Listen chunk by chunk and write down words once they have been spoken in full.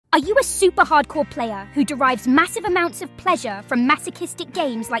Are you a super hardcore player who derives massive amounts of pleasure from masochistic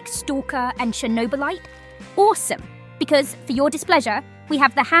games like Stalker and Chernobylite? Awesome! Because, for your displeasure, we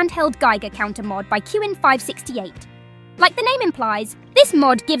have the Handheld Geiger counter mod by QN568. Like the name implies, this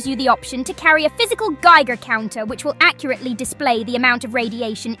mod gives you the option to carry a physical Geiger counter which will accurately display the amount of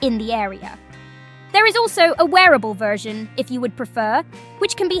radiation in the area. There is also a wearable version, if you would prefer,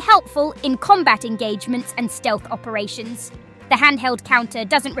 which can be helpful in combat engagements and stealth operations. The handheld counter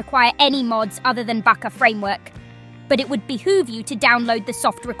doesn't require any mods other than Baka framework, but it would behoove you to download the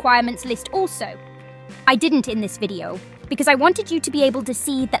soft requirements list also. I didn't in this video, because I wanted you to be able to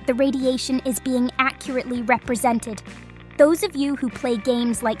see that the radiation is being accurately represented. Those of you who play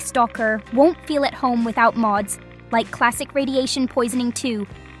games like Stalker won't feel at home without mods, like Classic Radiation Poisoning 2,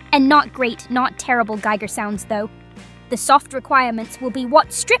 and not great, not terrible Geiger sounds though. The soft requirements will be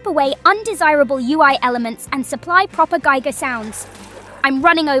what strip away undesirable UI elements and supply proper Geiger sounds. I'm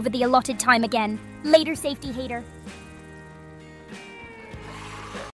running over the allotted time again. Later, safety hater.